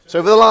So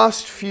over the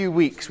last few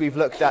weeks, we've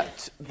looked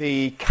at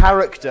the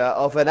character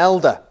of an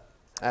elder.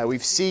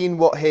 We've seen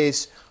what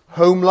his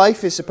home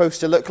life is supposed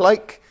to look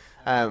like.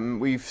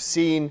 We've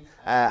seen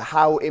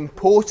how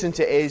important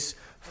it is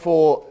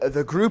for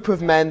the group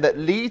of men that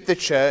lead the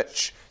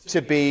church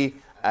to be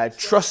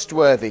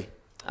trustworthy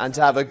and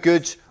to have a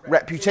good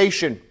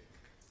reputation.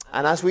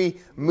 And as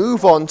we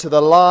move on to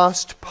the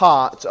last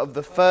part of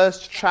the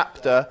first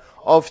chapter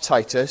of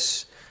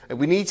Titus,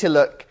 we need to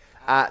look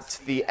at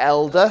the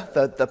elder,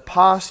 the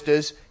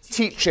pastor's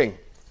teaching.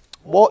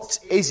 What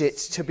is it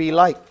to be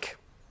like?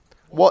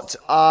 What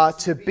are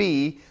to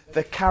be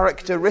the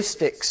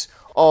characteristics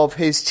of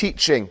his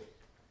teaching?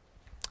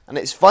 And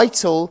it's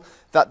vital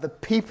that the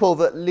people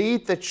that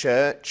lead the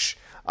church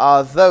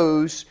are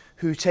those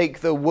who take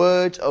the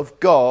word of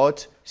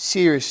God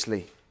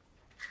seriously.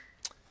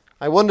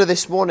 I wonder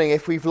this morning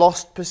if we've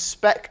lost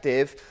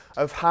perspective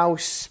of how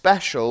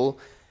special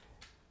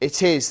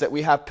it is that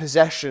we have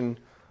possession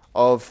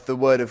of the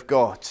word of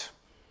God.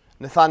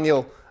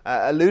 Nathaniel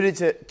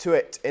alluded to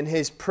it in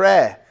his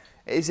prayer.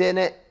 Isn't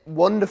it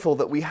wonderful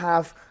that we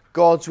have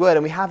God's word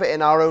and we have it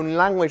in our own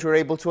language, we're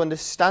able to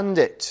understand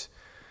it?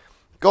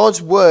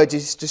 God's word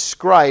is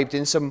described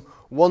in some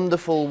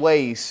wonderful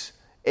ways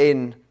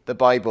in the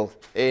Bible.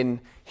 In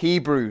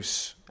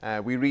Hebrews,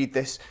 we read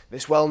this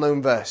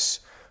well-known verse,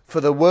 "For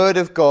the word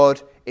of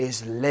God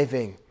is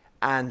living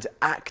and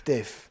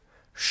active,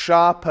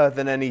 sharper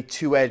than any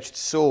two-edged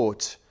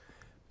sword,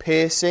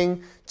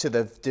 piercing to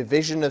the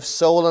division of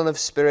soul and of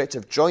spirit,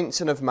 of joints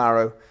and of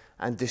marrow,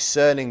 and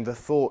discerning the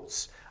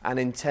thoughts and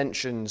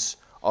intentions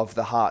of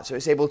the heart." So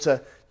it's able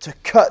to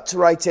cut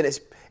right in.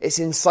 It's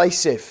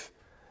incisive.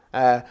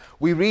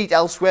 We read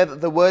elsewhere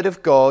that the word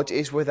of God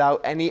is without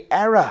any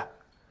error.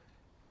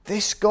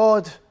 This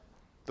God,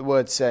 the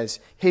word says,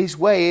 his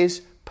way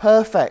is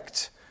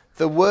perfect.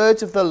 The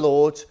word of the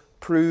Lord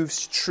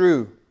proves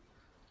true.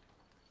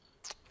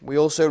 We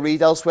also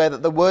read elsewhere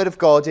that the word of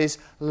God is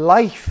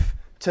life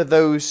to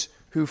those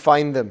who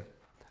find them,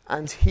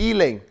 and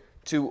healing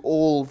to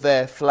all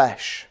their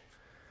flesh.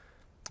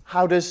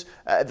 How does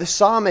the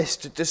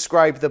psalmist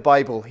describe the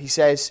Bible? He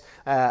says,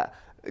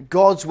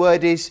 God's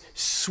word is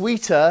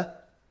sweeter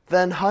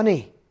than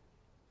honey.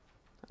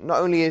 Not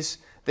only is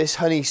this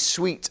honey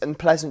sweet and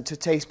pleasant to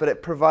taste, but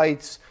it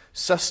provides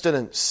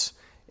sustenance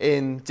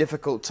in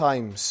difficult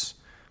times.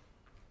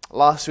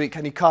 Last week,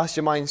 can you cast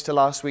your minds to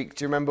last week?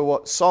 Do you remember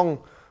what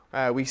song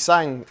we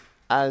sang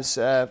as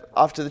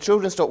after the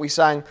children's talk? We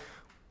sang,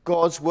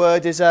 God's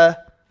word is a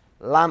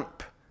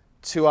lamp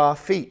to our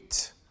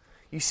feet.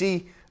 You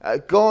see,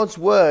 God's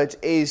word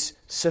is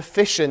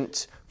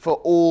sufficient for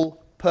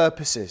all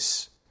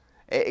purposes.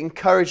 It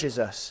encourages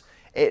us,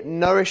 it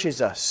nourishes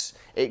us,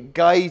 it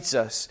guides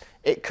us,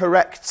 it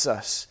corrects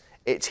us,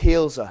 it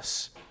heals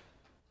us.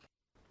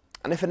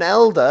 And if an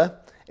elder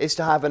is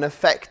to have an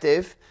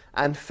effective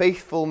and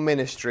faithful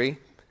ministry,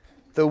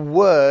 the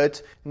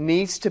word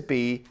needs to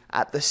be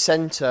at the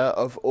center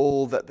of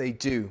all that they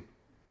do.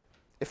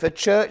 If a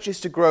church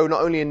is to grow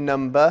not only in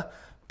number,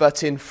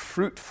 but in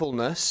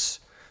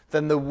fruitfulness,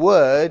 then the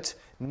word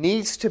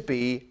needs to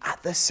be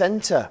at the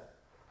center.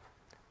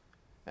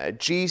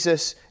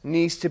 Jesus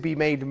needs to be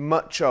made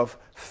much of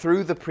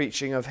through the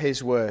preaching of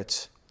his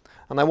words.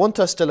 And I want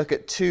us to look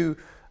at two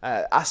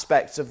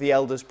aspects of the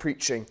elder's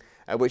preaching,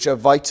 which are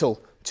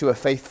vital to a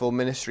faithful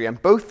ministry.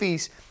 And both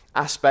these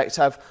aspects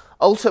have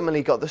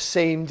ultimately got the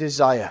same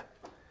desire: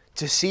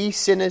 to see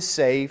sinners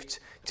saved,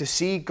 to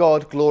see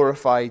God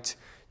glorified,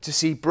 to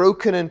see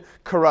broken and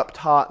corrupt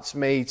hearts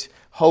made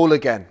whole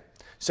again.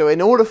 So in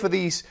order for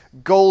these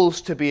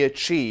goals to be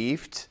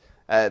achieved,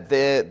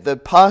 the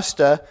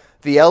pastor,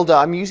 the elder,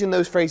 I'm using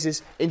those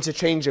phrases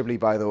interchangeably,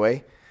 by the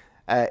way,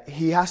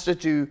 he has to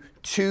do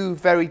two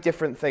very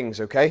different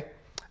things, okay?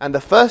 And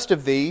the first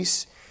of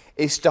these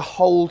is to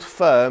hold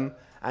firm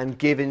and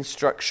give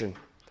instruction.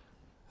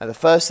 And the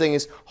first thing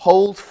is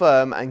hold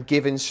firm and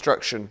give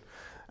instruction.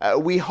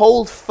 We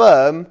hold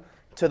firm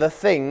to the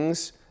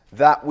things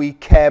that we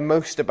care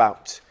most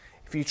about.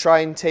 If you try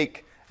and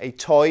take a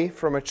toy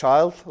from a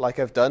child, like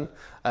I've done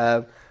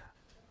on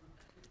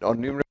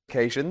numerous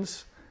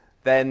occasions,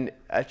 then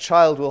a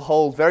child will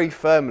hold very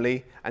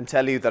firmly and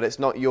tell you that it's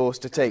not yours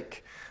to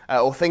take.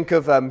 Or think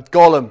of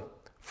Gollum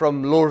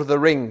from Lord of the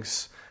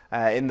Rings,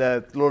 in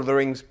the Lord of the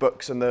Rings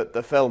books and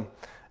the film.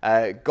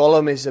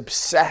 Gollum is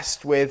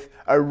obsessed with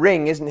a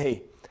ring, isn't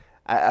he?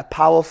 A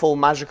powerful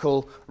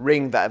magical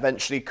ring that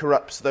eventually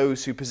corrupts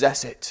those who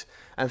possess it.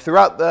 And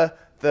throughout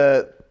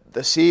the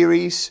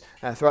series,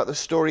 throughout the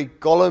story,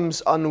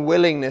 Gollum's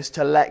unwillingness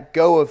to let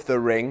go of the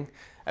ring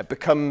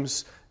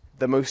becomes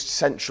the most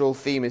central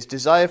theme. His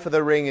desire for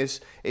the ring is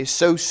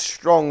so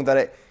strong that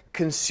it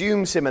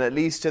consumes him, and it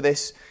leads to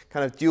this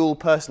kind of dual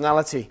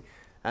personality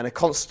and a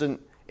constant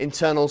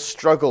internal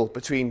struggle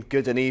between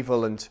good and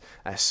evil, and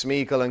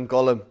Smeagol and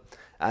Gollum.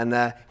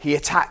 And he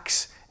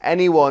attacks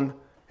anyone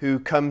who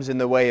comes in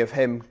the way of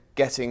him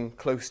getting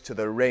close to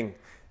the ring.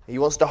 He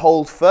wants to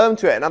hold firm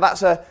to it. Now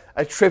that's a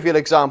trivial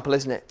example,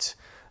 isn't it,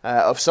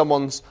 of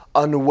someone's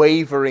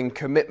unwavering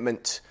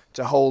commitment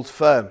to hold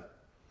firm.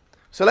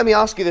 So let me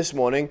ask you this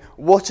morning,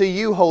 what are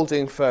you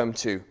holding firm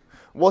to?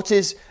 What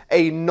is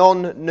a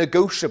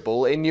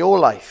non-negotiable in your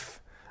life?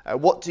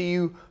 What do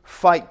you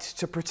fight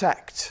to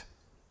protect?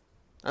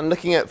 And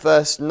looking at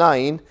verse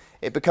 9,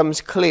 it becomes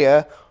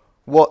clear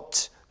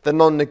what the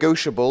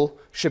non-negotiable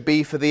should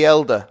be for the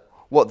elder,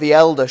 what the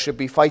elder should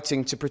be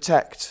fighting to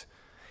protect.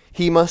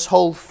 He must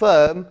hold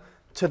firm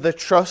to the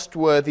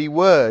trustworthy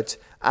word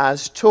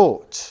as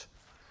taught.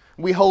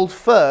 We hold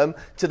firm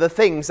to the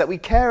things that we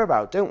care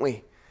about, don't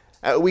we?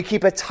 We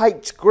keep a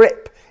tight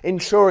grip,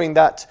 ensuring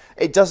that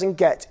it doesn't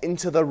get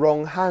into the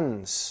wrong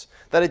hands,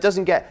 that it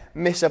doesn't get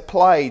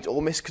misapplied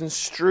or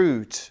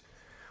misconstrued.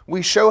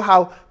 We show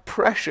how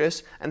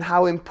precious and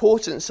how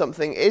important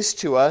something is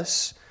to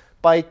us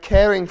by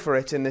caring for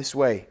it in this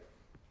way.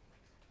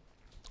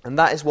 And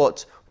that is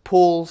what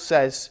Paul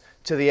says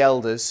to the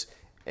elders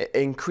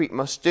in Crete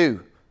must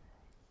do.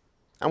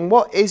 And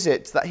what is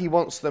it that he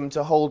wants them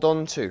to hold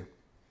on to?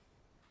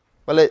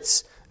 Well,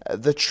 it's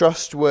the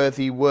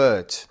trustworthy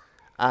word,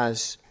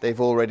 as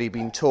they've already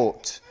been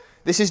taught.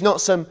 This is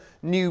not some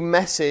new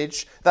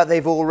message that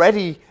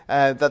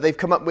they've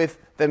come up with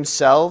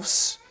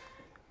themselves.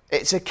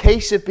 It's a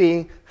case of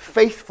being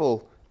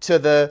faithful to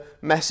the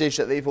message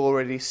that they've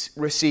already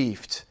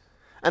received.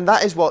 And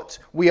that is what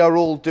we are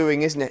all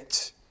doing, isn't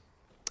it?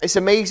 It's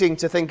amazing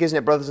to think, isn't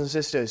it, brothers and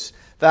sisters,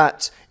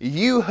 that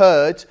you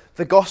heard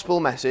the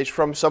gospel message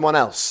from someone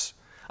else.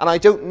 And I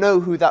don't know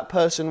who that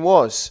person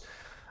was.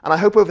 And I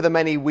hope over the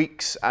many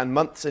weeks and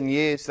months and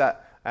years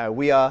that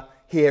we are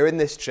here in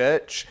this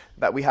church,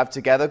 that we have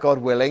together, God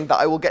willing, that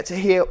I will get to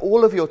hear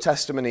all of your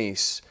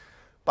testimonies.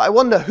 But I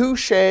wonder who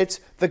shared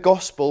the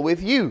gospel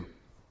with you.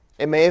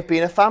 It may have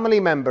been a family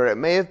member. It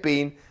may have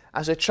been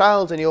as a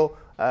child, and your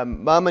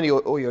mum and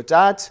your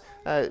dad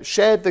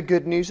shared the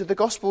good news of the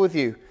gospel with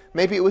you.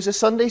 Maybe it was a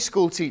Sunday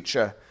school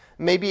teacher.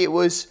 Maybe it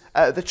was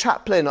the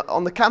chaplain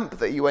on the camp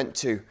that you went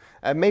to.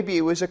 Maybe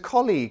it was a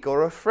colleague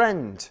or a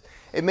friend.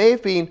 It may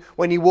have been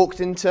when you walked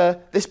into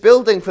this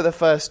building for the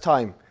first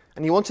time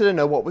and you wanted to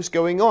know what was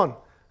going on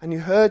and you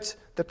heard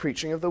the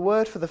preaching of the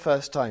word for the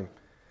first time.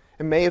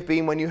 It may have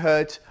been when you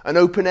heard an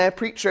open-air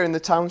preacher in the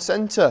town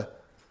centre.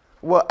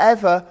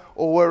 Whatever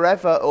or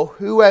wherever or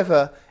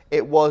whoever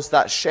it was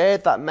that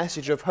shared that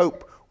message of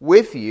hope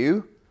with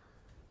you,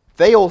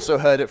 they also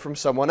heard it from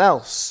someone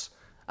else.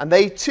 And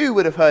they too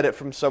would have heard it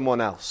from someone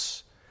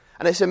else.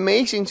 And it's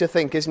amazing to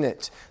think, isn't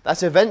it,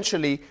 that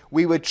eventually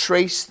we would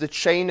trace the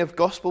chain of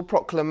gospel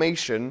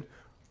proclamation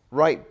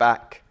right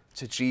back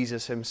to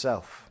Jesus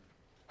himself.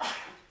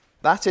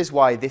 That is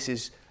why this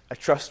is a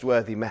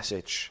trustworthy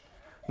message.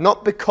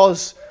 Not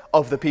because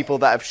of the people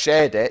that have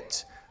shared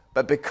it,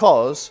 but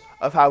because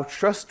of how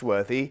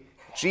trustworthy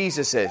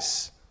Jesus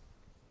is.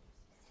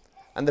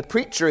 And the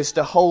preacher is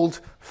to hold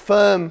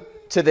firm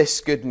to this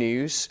good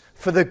news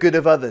for the good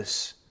of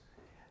others.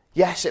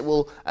 Yes, it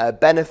will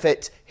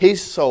benefit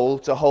his soul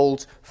to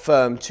hold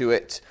firm to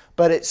it,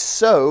 but it's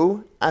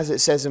so, as it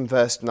says in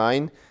verse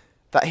 9,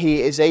 that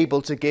he is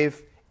able to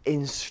give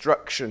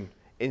instruction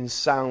in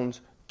sound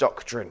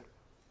doctrine.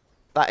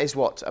 That is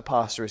what a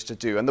pastor is to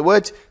do. And the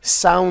word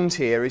sound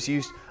here is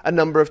used a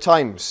number of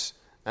times.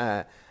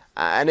 And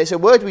it's a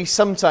word we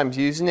sometimes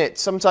use, isn't it?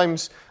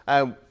 Sometimes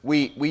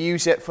we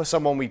use it for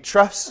someone we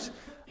trust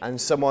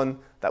and someone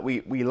that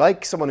we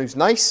like, someone who's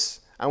nice.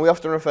 And we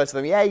often refer to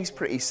them, yeah, he's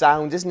pretty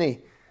sound, isn't he?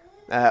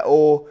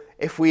 Or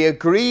if we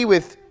agree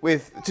with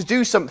to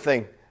do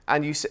something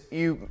and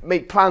you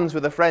make plans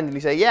with a friend and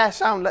you say, yeah,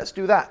 sound, let's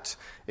do that.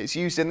 It's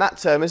used in that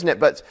term, isn't it?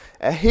 But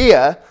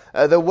here,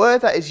 the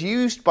word that is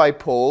used by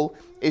Paul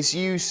is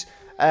used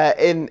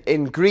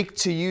in Greek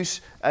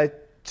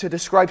to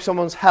describe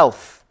someone's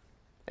health.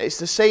 It's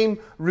the same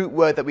root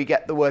word that we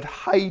get the word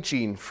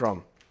hygiene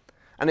from.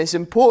 And it's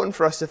important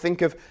for us to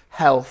think of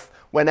health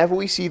whenever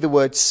we see the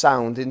word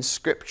sound in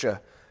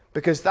Scripture,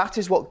 because that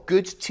is what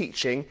good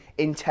teaching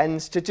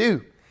intends to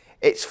do.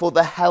 It's for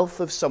the health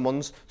of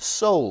someone's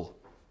soul.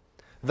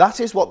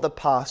 That is what the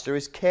pastor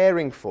is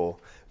caring for,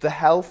 the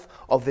health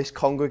of this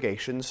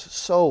congregation's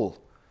soul.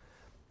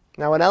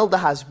 Now, an elder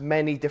has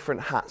many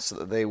different hats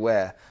that they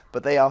wear,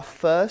 but they are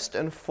first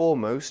and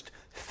foremost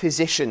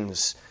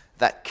physicians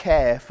that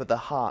care for the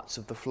hearts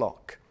of the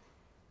flock.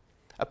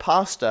 A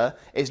pastor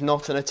is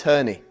not an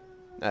attorney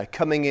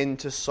coming in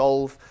to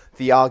solve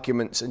the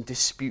arguments and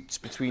disputes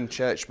between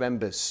church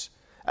members.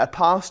 A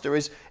pastor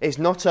is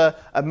not a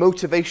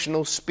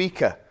motivational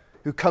speaker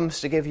who comes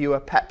to give you a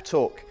pep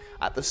talk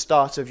at the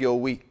start of your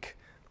week.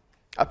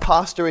 A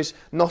pastor is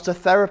not a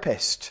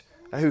therapist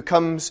who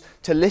comes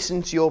to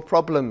listen to your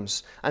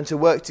problems and to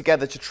work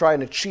together to try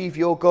and achieve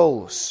your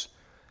goals.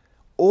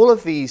 All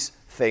of these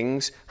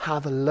things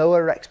have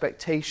lower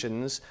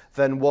expectations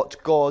than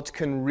what God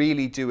can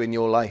really do in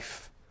your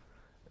life.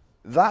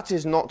 That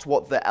is not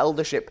what the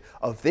eldership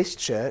of this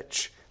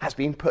church has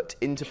been put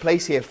into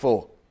place here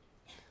for.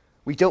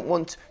 We don't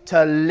want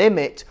to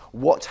limit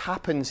what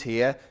happens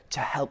here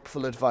to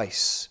helpful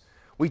advice.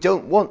 We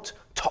don't want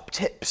top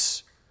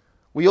tips.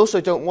 We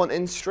also don't want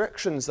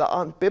instructions that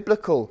aren't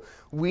biblical.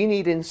 We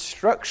need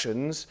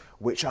instructions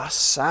which are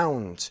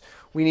sound,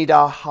 We need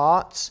our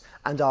hearts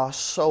and our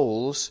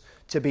souls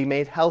to be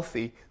made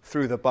healthy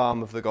through the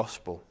balm of the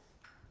gospel.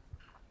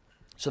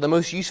 So the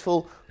most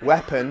useful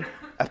weapon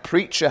a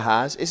preacher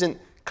has isn't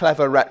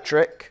clever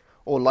rhetoric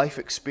or life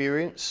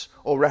experience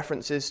or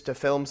references to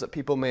films that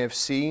people may have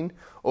seen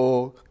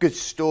or good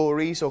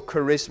stories or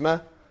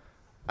charisma,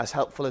 as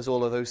helpful as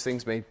all of those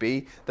things may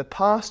be. The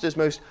pastor's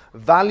most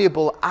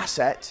valuable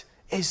asset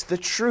is the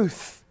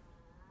truth.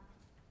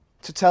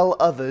 To tell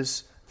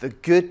others the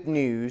good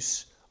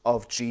news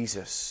of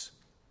Jesus,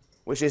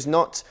 which is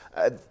not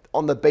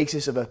on the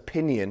basis of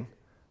opinion,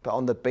 but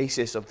on the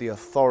basis of the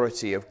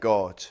authority of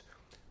God,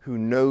 who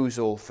knows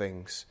all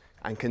things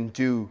and can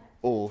do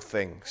all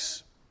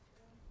things.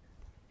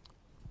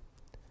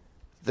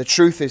 The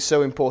truth is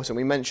so important.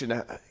 We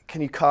mentioned,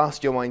 can you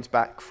cast your minds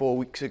back 4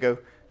 weeks ago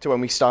to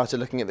when we started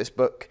looking at this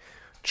book?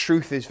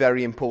 Truth is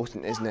very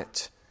important, isn't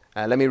it?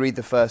 Let me read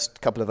the first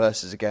couple of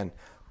verses again.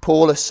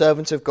 Paul, a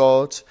servant of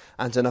God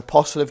and an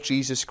apostle of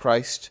Jesus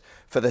Christ,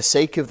 for the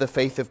sake of the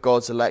faith of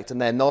God's elect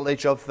and their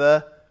knowledge of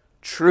the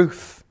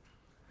truth,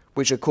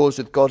 which are caused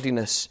with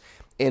godliness,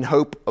 in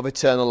hope of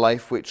eternal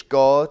life, which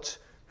God,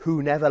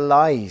 who never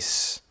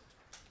lies,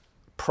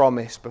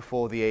 promised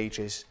before the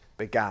ages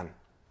began.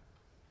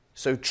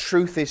 So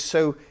truth is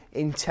so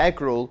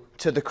integral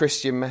to the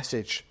Christian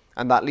message.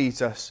 And that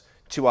leads us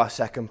to our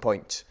second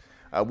point.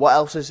 What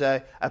else is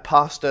a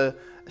pastor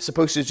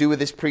supposed to do with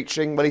his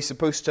preaching? Well, he's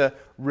supposed to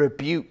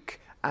rebuke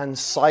and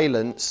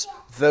silence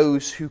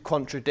those who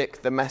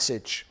contradict the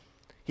message.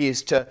 He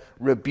is to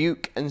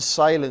rebuke and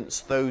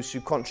silence those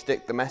who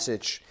contradict the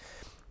message.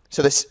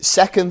 So this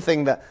second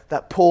thing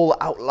that Paul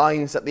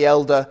outlines that the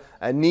elder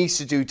needs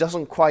to do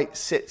doesn't quite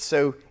sit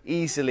so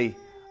easily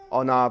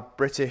on our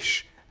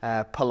British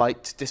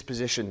polite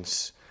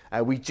dispositions.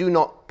 We do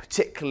not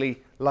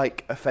particularly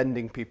like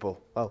offending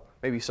people. Well,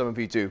 maybe some of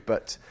you do,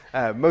 but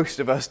most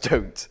of us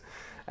don't.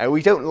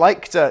 We don't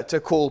like to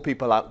call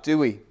people out, do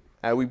we?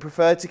 We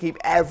prefer to keep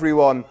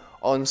everyone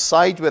on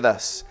side with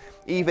us,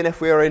 even if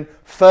we are in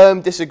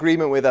firm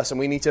disagreement with us and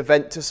we need to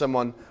vent to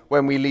someone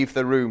when we leave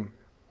the room.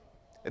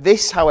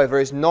 This, however,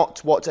 is not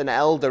what an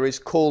elder is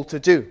called to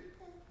do.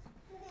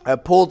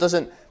 Paul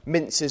doesn't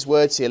mince his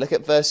words here. Look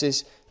at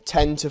verses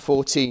 10 to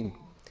 14.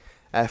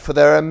 For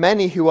there are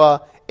many who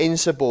are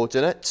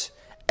insubordinate,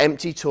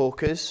 empty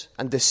talkers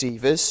and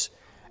deceivers,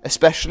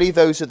 especially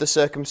those of the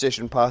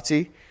circumcision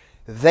party.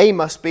 They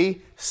must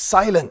be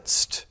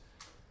silenced,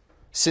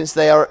 since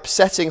they are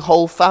upsetting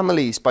whole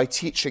families by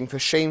teaching for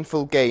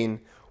shameful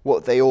gain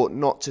what they ought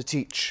not to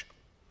teach.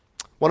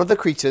 One of the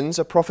Cretans,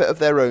 a prophet of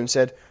their own,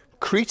 said,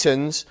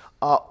 Cretans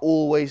are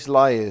always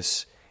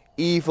liars,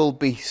 evil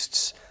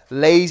beasts,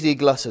 lazy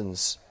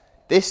gluttons.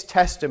 This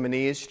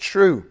testimony is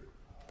true.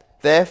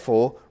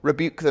 Therefore,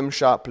 rebuke them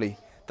sharply,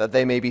 that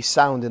they may be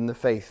sound in the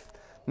faith,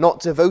 not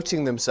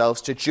devoting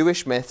themselves to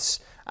Jewish myths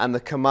and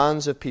the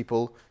commands of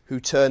people who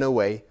turn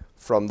away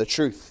from the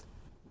truth.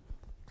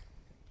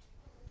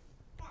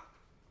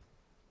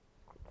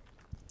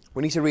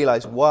 We need to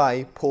realize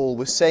why Paul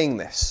was saying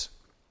this.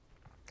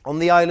 On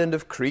the island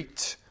of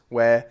Crete,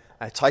 where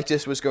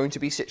Titus was going to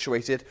be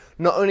situated,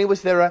 not only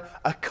was there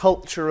a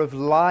culture of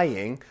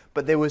lying,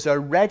 but there was a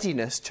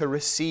readiness to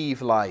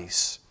receive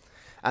lies.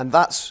 And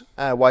that's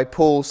why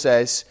Paul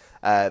says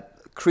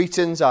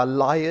Cretans are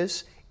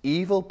liars,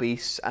 evil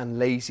beasts, and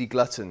lazy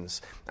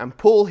gluttons. And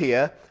Paul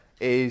here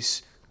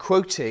is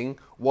quoting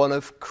one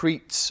of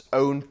Crete's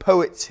own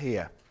poets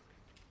here.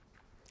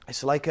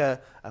 It's like a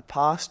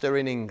pastor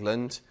in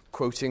England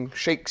quoting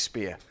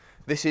Shakespeare.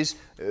 This is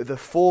the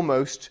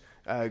foremost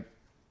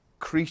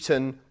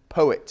Cretan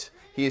poet.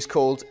 He is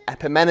called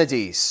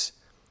Epimenides,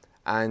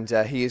 and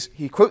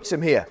he quotes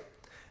him here.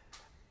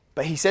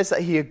 But he says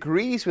that he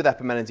agrees with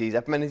Epimenides.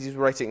 Epimenides was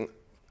writing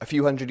a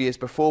few hundred years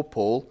before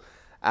Paul,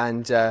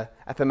 and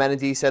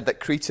Epimenides said that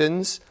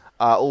Cretans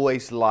are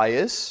always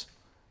liars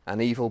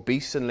and evil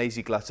beasts and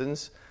lazy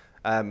gluttons.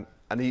 And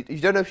you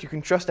don't know if you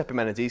can trust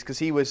Epimenides because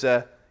he was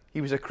a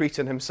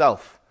Cretan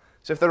himself.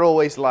 So if they're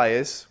always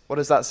liars, what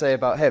does that say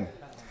about him?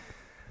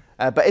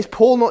 But is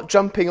Paul not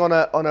jumping on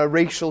a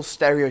racial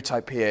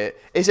stereotype here?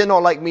 Is it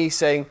not like me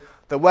saying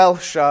the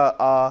Welsh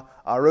are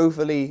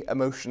overly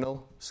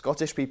emotional,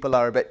 Scottish people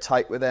are a bit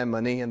tight with their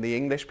money, and the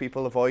English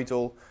people avoid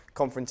all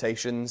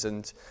confrontations,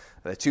 and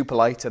they're too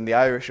polite, and the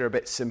Irish are a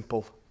bit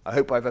simple? I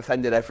hope I've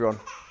offended everyone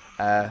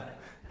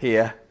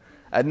here.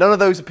 None of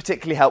those are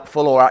particularly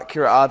helpful or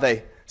accurate, are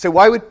they? So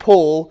why would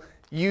Paul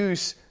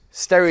use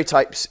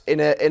stereotypes in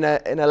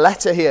a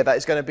letter here that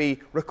is going to be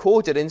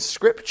recorded in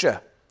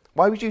Scripture?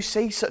 Why would you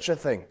say such a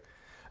thing?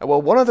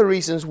 Well, one of the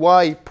reasons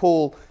why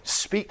Paul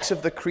speaks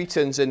of the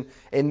Cretans in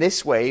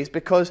this way is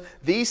because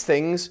these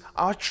things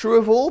are true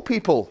of all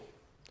people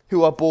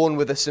who are born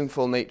with a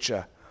sinful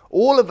nature.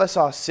 All of us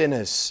are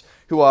sinners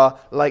who are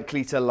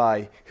likely to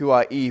lie, who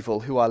are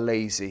evil, who are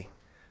lazy.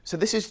 So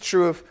this is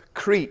true of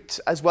Crete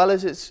as well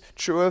as it's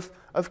true of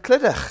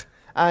Clydach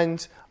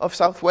and of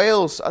South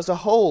Wales as a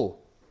whole.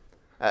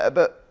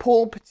 But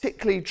Paul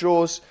particularly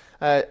draws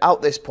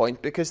out this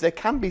point because there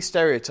can be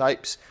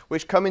stereotypes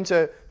which come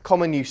into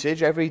common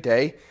usage every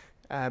day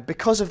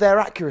because of their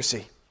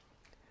accuracy.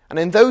 And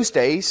in those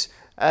days,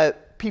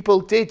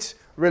 people did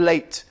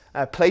relate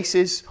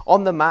places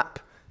on the map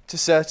to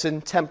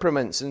certain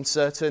temperaments and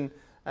certain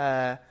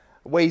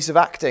ways of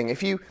acting.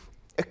 If you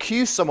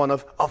accuse someone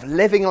of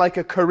living like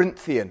a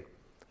Corinthian,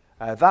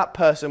 that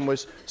person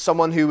was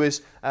someone who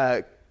was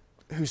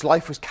whose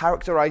life was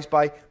characterized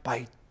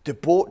by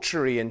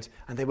debauchery and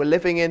they were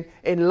living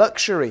in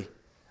luxury.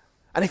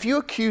 And if you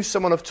accuse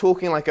someone of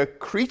talking like a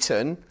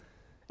Cretan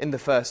in the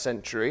first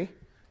century,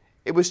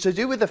 it was to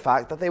do with the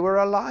fact that they were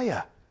a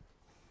liar.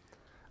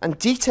 And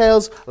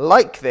details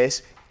like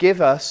this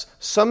give us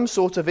some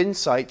sort of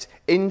insight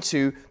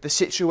into the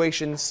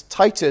situations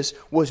Titus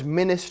was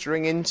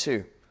ministering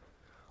into.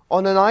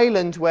 On an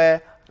island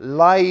where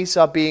lies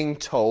are being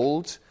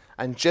told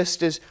and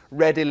just as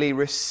readily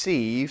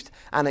received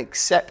and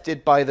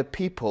accepted by the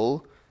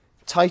people,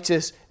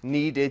 Titus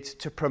needed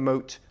to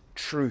promote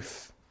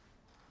truth,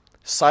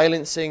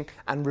 silencing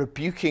and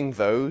rebuking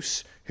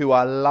those who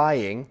are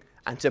lying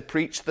and to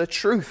preach the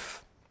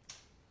truth.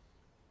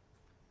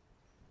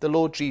 The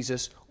Lord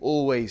Jesus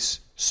always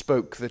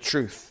spoke the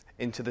truth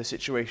into the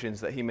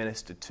situations that he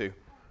ministered to.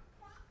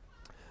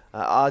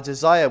 Our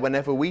desire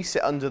whenever we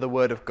sit under the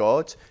Word of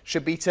God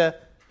should be to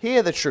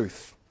hear the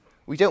truth.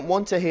 We don't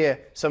want to hear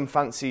some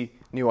fancy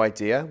new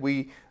idea.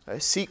 We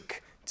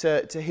seek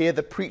to hear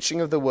the preaching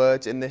of the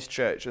Word in this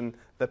church and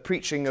the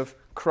preaching of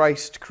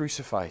Christ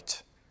crucified.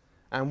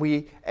 And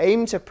we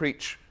aim to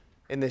preach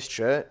in this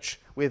church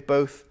with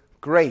both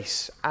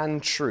grace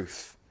and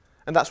truth.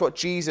 And that's what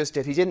Jesus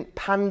did. He didn't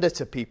pander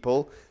to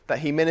people that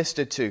he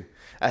ministered to.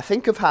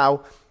 Think of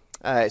how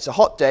it's a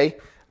hot day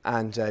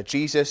and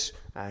Jesus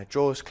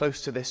draws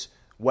close to this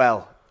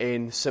well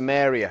in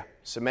Samaria.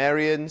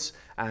 Samaritans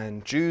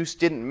and Jews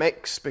didn't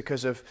mix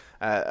because of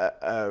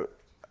a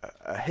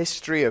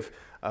history of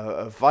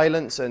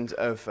violence and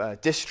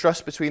of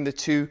distrust between the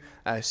two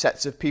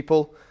sets of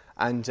people.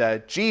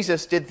 And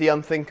Jesus did the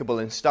unthinkable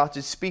and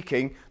started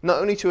speaking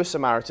not only to a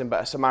Samaritan,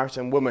 but a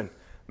Samaritan woman.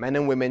 Men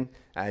and women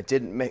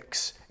didn't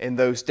mix in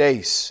those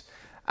days.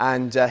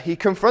 And he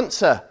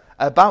confronts her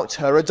about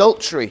her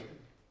adultery.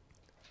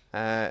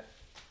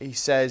 He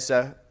says,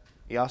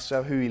 he asks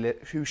her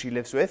who she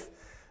lives with.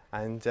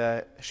 And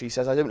she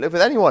says, I don't live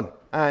with anyone.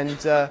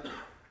 And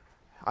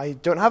I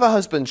don't have a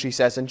husband, she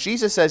says. And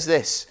Jesus says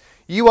this,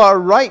 you are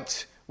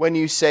right when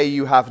you say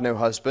you have no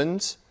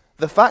husband.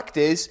 The fact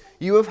is,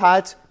 you have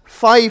had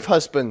 5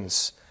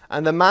 husbands,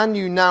 and the man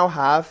you now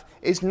have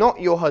is not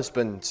your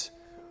husband.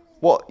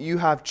 What you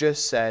have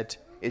just said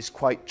is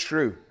quite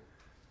true.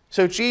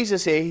 So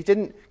Jesus here, he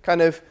didn't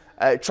kind of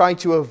try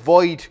to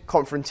avoid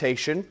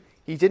confrontation.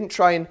 He didn't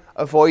try and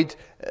avoid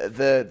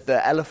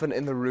the elephant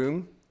in the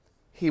room.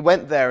 He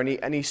went there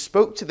and he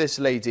spoke to this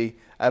lady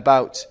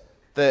about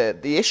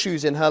the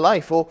issues in her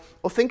life. Or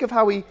think of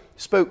how he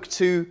spoke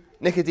to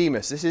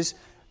Nicodemus. This is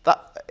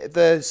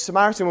the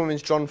Samaritan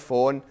woman's John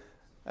 4, and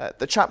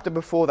the chapter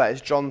before that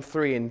is John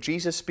 3, and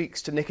Jesus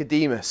speaks to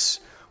Nicodemus,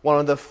 one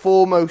of the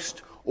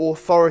foremost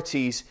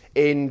authorities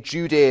in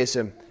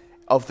Judaism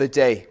of the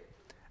day.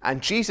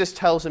 And Jesus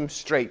tells him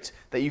straight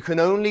that you can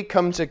only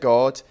come to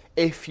God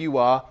if you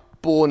are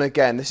born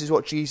again. This is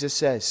what Jesus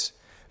says.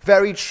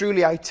 Very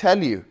truly I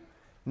tell you,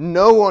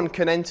 no one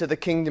can enter the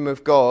kingdom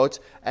of God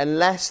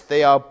unless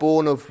they are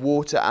born of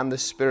water and the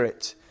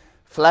Spirit.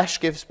 Flesh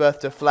gives birth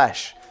to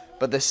flesh,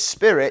 but the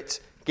Spirit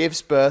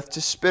gives birth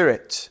to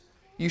spirit.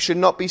 You should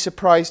not be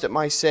surprised at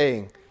my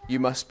saying, you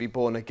must be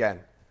born again.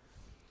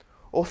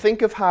 Or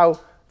think of how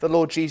the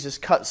Lord Jesus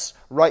cuts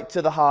right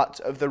to the heart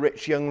of the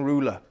rich young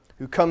ruler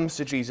who comes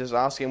to Jesus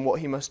asking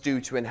what he must do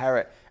to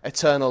inherit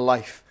eternal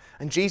life.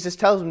 And Jesus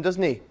tells him,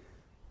 doesn't he?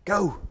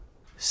 Go,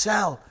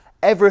 sell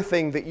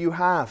everything that you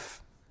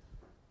have.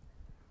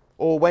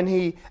 Or when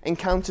he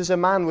encounters a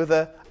man with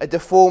a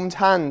deformed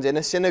hand in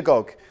a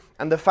synagogue,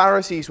 and the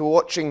Pharisees were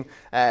watching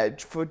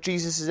for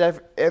Jesus'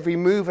 every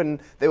move,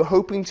 and they were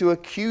hoping to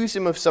accuse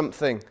him of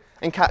something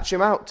and catch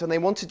him out. And they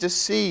wanted to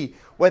see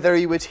whether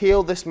he would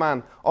heal this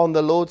man on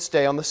the Lord's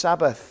Day, on the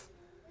Sabbath.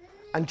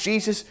 And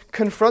Jesus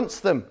confronts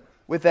them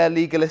with their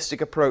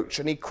legalistic approach.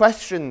 And he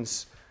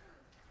questions,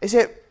 is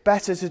it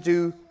better to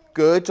do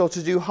good or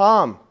to do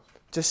harm?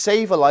 To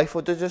save a life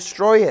or to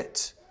destroy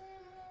it?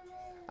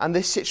 And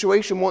this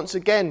situation, once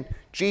again,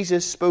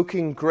 Jesus spoke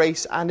in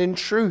grace and in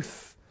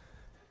truth.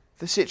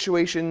 The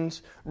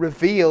situations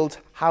revealed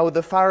how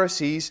the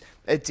Pharisees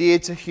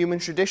adhered to human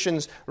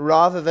traditions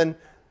rather than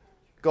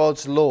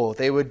God's law.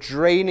 They were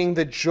draining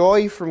the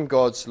joy from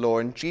God's law,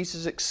 and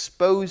Jesus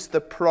exposed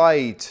the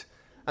pride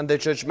and the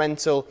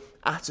judgmental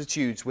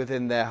attitudes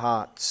within their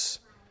hearts.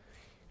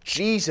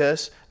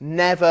 Jesus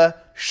never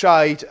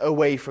shied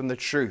away from the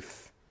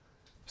truth.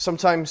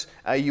 Sometimes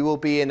you will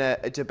be in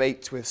a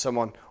debate with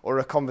someone or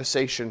a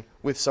conversation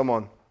with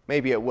someone,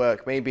 maybe at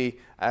work, maybe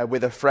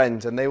with a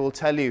friend, and they will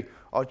tell you,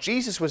 oh,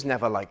 Jesus was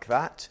never like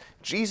that.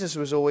 Jesus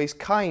was always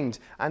kind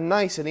and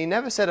nice, and he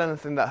never said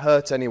anything that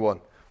hurt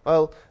anyone.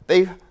 Well,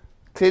 they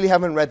clearly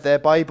haven't read their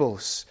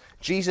Bibles.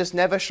 Jesus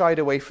never shied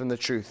away from the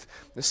truth.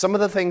 Some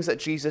of the things that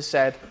Jesus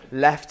said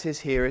left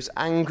his hearers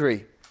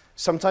angry.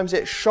 Sometimes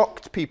it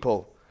shocked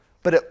people,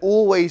 but it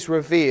always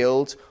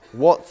revealed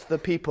what the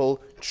people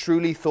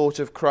truly thought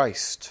of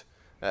Christ.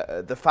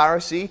 The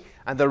Pharisee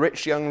and the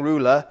rich young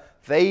ruler,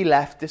 they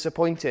left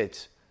disappointed.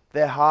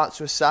 Their hearts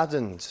were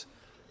saddened.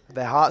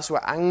 Their hearts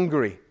were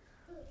angry.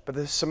 But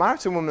the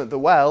Samaritan woman at the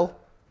well,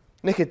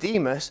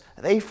 Nicodemus,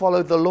 they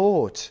followed the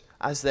Lord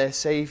as their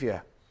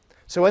Saviour.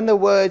 So when the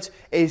word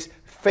is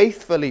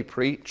faithfully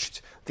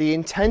preached, the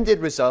intended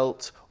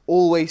result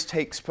always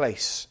takes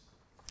place.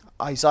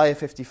 Isaiah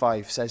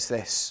 55 says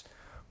this,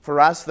 "For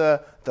as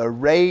the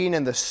rain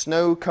and the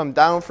snow come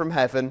down from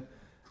heaven,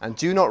 and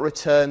do not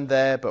return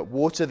there, but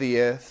water the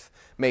earth,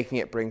 making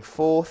it bring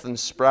forth and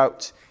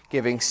sprout,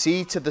 giving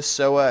seed to the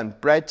sower and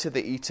bread to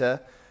the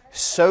eater,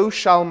 so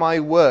shall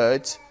my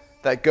word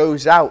that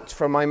goes out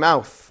from my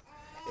mouth.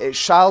 It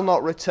shall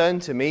not return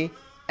to me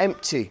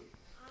empty,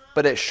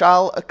 but it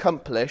shall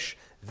accomplish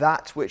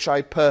that which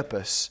I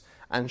purpose,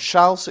 and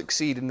shall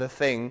succeed in the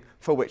thing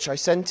for which I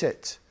sent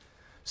it."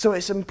 So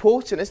it's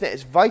important, isn't it?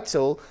 It's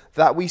vital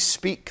that we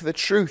speak the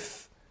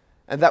truth,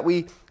 and that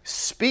we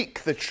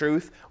speak the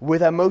truth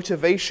with a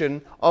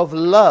motivation of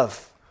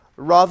love,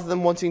 rather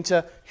than wanting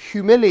to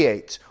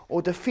humiliate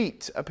or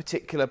defeat a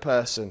particular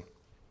person.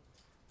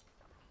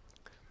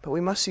 But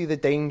we must see the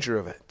danger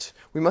of it.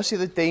 We must see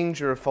the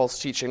danger of false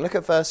teaching. Look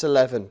at verse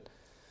 11.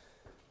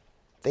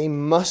 "They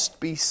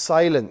must be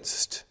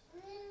silenced,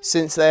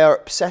 since they are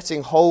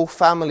upsetting whole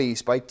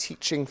families by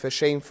teaching for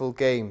shameful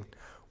gain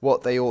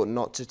what they ought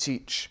not to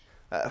teach."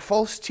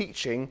 False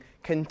teaching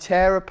can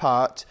tear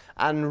apart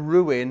and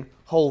ruin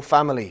whole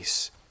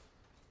families.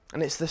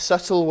 And it's the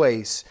subtle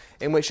ways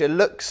in which it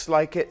looks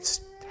like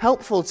it's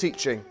helpful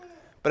teaching,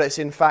 but it's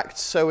in fact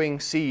sowing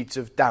seeds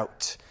of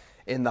doubt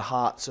in the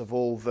hearts of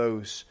all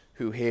those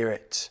who hear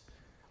it.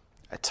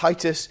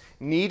 Titus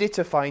needed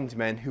to find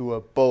men who were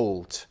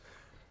bold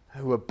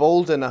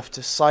enough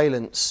to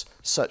silence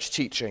such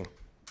teaching.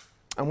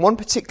 And one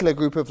particular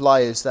group of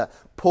liars that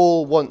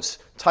Paul wants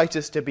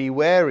Titus to be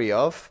wary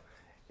of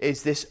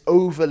is this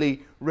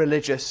overly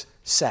religious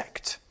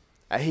sect.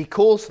 He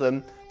calls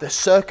them the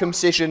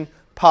circumcision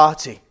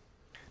party.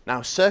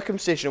 Now,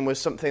 circumcision was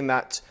something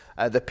that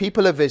the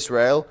people of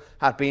Israel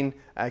had been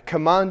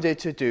commanded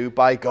to do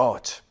by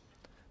God.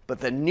 But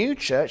the new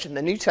church in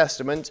the New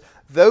Testament,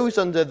 those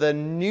under the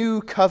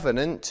new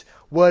covenant,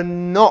 were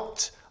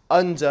not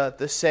under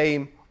the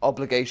same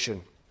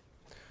obligation.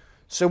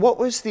 So what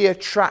was the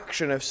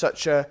attraction of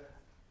such a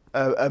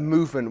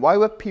movement? Why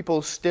were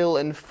people still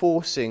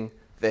enforcing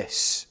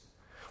this?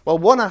 Well,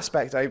 one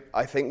aspect,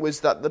 I think, was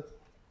that the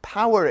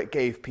power it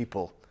gave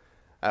people.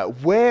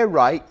 We're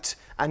right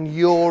and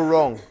you're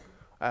wrong.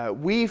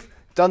 We've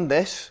done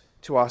this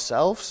to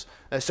ourselves,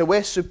 so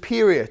we're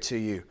superior to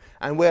you,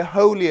 and we're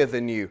holier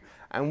than you,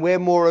 and we're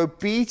more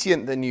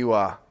obedient than you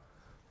are.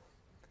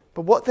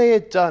 But what they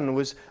had done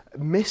was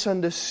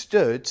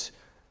misunderstood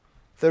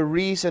the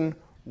reason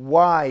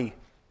why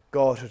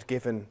God had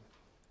given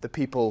the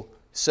people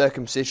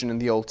circumcision in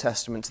the Old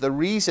Testament. The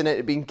reason it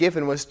had been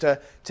given was to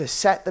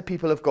set the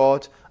people of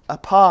God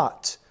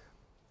apart,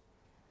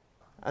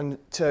 and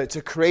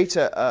to create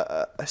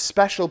a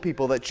special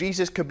people that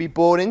Jesus could be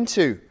born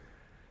into.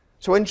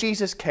 So when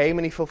Jesus came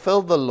and he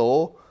fulfilled the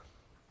law,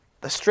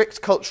 the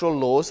strict cultural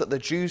laws that the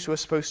Jews were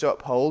supposed to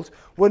uphold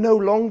were no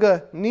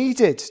longer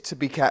needed to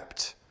be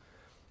kept.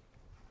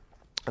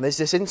 And there's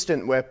this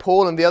instant where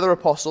Paul and the other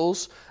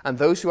apostles and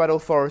those who had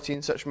authority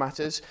in such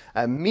matters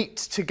meet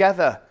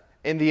together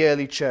in the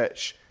early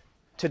church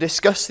to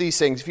discuss these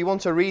things. If you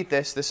want to read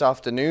this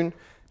afternoon,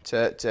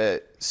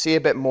 to see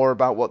a bit more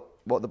about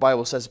what the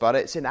Bible says about it,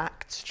 it's in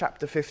Acts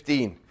chapter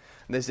 15.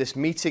 And there's this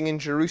meeting in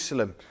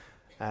Jerusalem.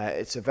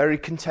 It's a very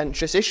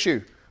contentious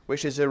issue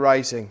which is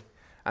arising.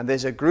 And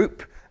there's a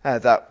group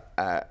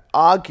that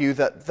argue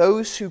that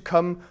those who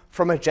come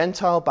from a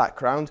Gentile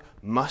background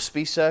must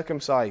be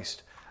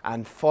circumcised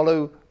and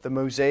follow the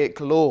Mosaic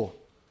law.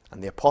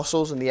 And the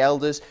apostles and the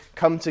elders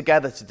come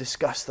together to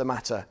discuss the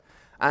matter.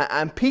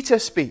 And Peter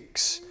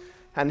speaks,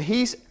 and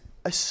he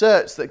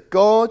asserts that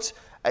God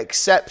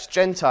accepts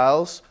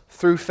Gentiles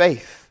through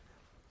faith.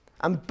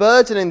 And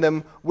burdening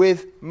them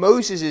with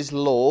Moses'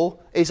 law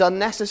is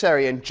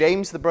unnecessary. And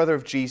James, the brother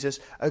of Jesus,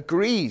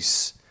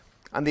 agrees.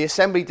 And the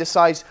assembly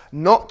decides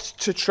not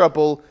to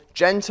trouble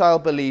Gentile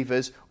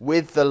believers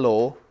with the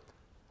law,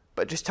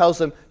 but just tells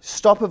them,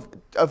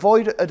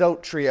 avoid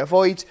adultery,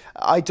 avoid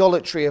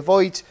idolatry,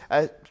 avoid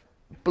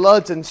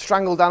blood and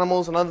strangled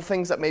animals and other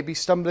things that may be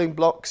stumbling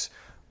blocks,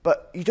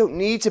 but you don't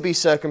need to be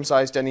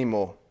circumcised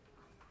anymore.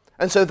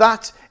 And so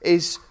that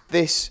is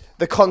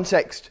the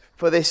context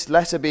for this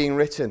letter being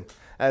written.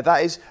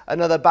 That is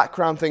another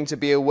background thing to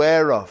be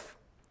aware of.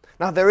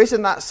 Now, there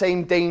isn't that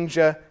same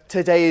danger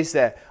today, is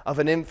there, of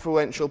an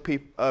influential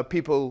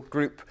people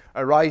group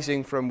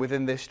arising from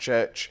within this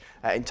church,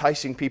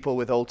 enticing people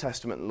with Old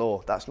Testament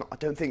law. I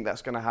don't think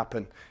that's going to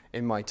happen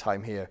in my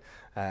time here.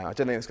 I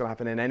don't think it's going to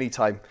happen in any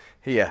time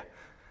here.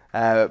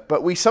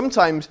 But we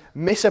sometimes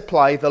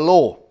misapply the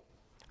law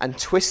and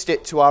twist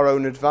it to our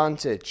own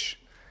advantage,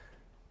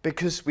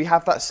 because we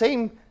have that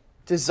same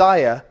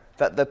desire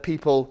that the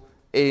people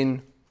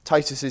in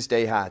Titus's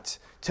day had,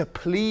 to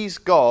please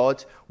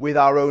God with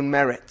our own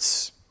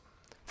merits,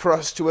 for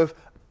us to have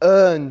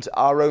earned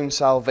our own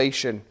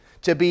salvation,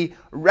 to be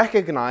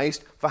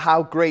recognized for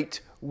how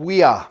great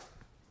we are.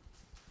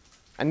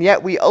 And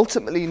yet we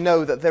ultimately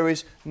know that there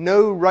is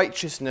no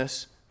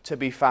righteousness to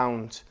be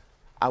found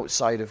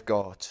outside of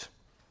God.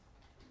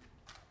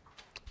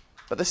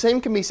 But the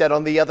same can be said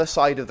on the other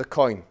side of the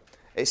coin.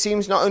 It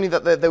seems not only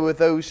that there were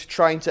those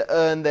trying to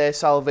earn their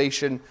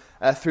salvation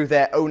through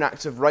their own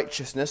acts of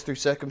righteousness, through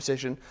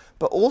circumcision,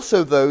 but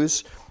also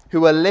those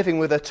who were living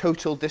with a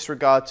total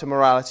disregard to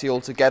morality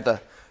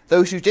altogether.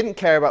 Those who didn't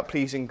care about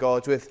pleasing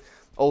God with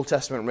Old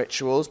Testament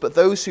rituals, but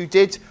those who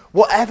did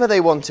whatever they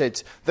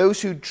wanted,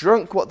 those who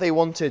drank what they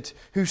wanted,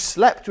 who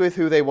slept with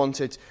who they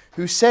wanted,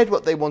 who said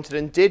what they wanted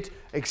and did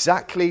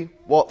exactly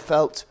what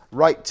felt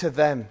right to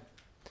them.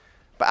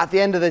 But at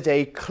the end of the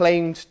day,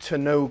 claimed to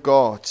know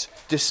God,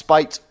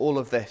 despite all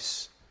of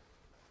this.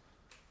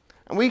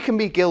 And we can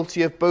be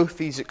guilty of both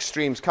these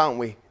extremes, can't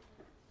we?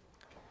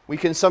 We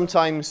can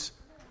sometimes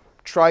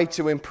try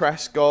to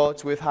impress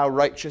God with how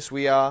righteous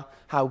we are,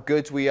 how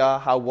good we are,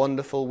 how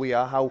wonderful we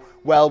are, how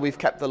well we've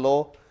kept the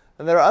law.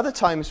 And there are other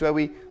times where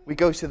we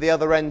go to the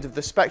other end of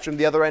the spectrum,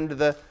 the other end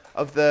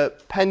of the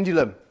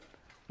pendulum,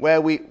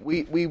 where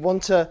we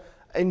want to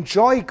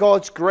enjoy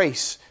God's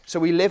grace, so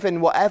we live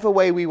in whatever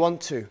way we want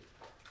to.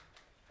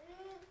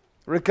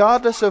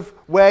 Regardless of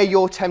where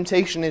your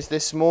temptation is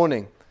this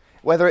morning,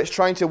 whether it's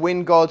trying to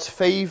win God's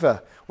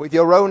favor with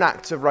your own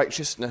acts of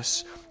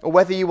righteousness, or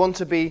whether you want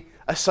to be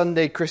a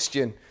Sunday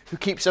Christian who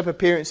keeps up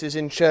appearances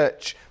in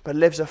church but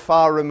lives a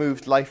far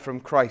removed life from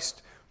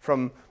Christ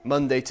from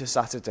Monday to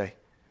Saturday.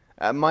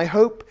 My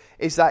hope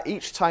is that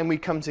each time we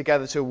come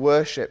together to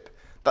worship,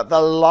 that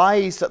the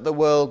lies that the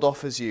world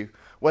offers you,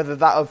 whether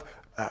that of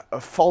a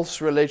false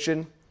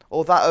religion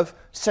or that of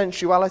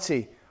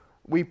sensuality,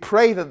 we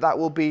pray that that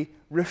will be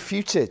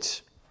refuted.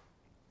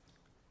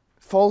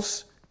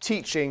 False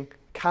teaching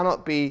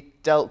cannot be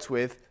dealt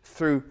with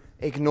through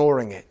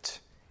ignoring it.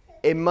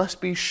 It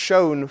must be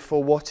shown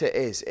for what it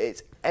is.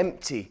 It's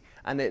empty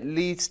and it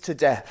leads to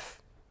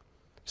death.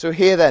 So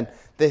here then,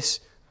 this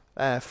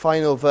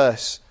final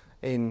verse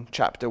in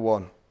chapter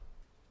 1.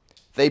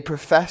 They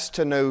profess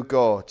to know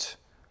God,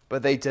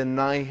 but they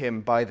deny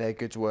him by their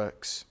good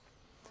works.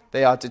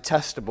 They are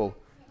detestable,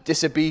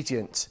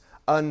 disobedient,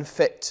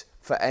 unfit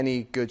for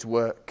any good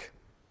work.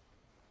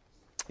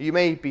 You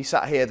may be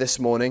sat here this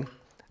morning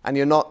and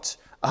you're not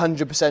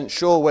 100%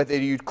 sure whether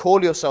you'd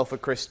call yourself a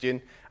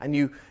Christian, and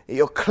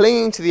you're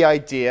clinging to the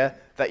idea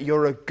that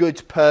you're a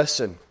good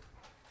person.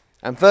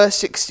 And verse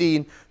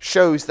 16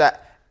 shows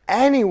that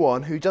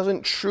anyone who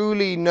doesn't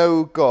truly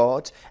know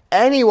God,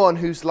 anyone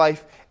whose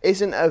life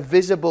isn't a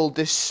visible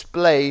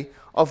display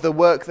of the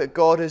work that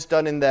God has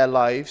done in their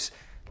lives,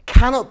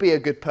 cannot be a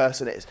good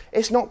person.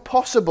 It's not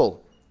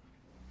possible.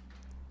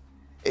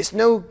 It's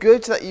no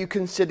good that you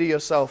consider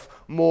yourself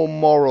more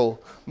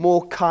moral,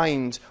 more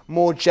kind,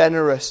 more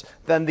generous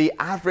than the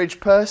average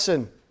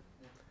person.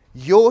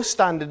 Your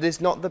standard is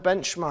not the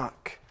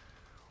benchmark.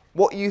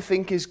 What you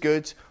think is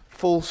good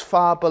falls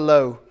far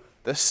below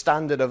the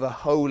standard of a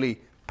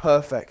holy,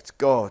 perfect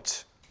God.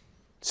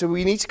 So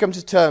we need to come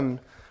to terms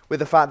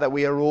with the fact that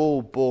we are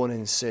all born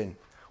in sin.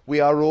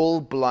 We are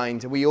all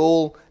blind, and we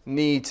all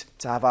need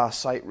to have our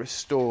sight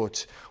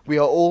restored. We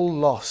are all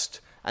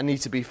lost and need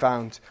to be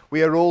found.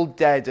 We are all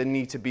dead and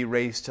need to be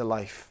raised to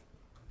life.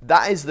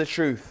 That is the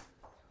truth.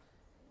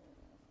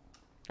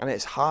 And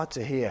it's hard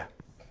to hear.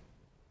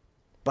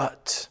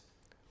 But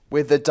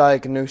with the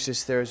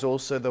diagnosis, there is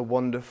also the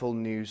wonderful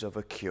news of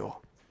a cure.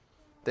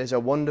 There's a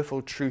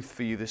wonderful truth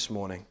for you this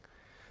morning.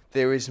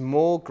 There is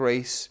more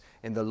grace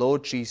in the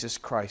Lord Jesus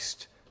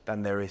Christ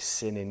than there is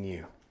sin in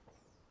you.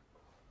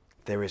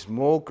 There is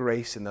more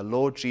grace in the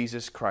Lord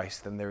Jesus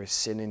Christ than there is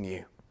sin in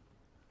you.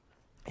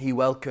 He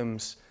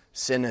welcomes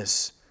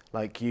sinners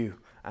like you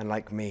and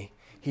like me.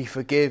 He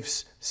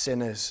forgives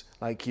sinners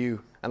like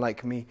you and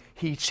like me.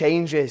 He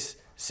changes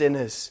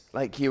sinners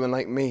like you and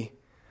like me.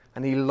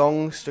 And he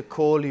longs to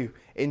call you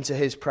into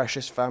his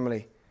precious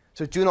family.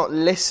 So do not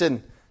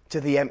listen to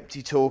the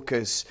empty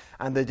talkers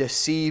and the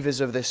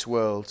deceivers of this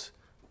world,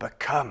 but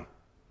come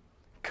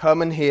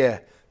and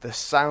hear the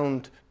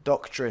sound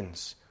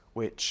doctrines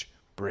which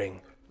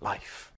bring life.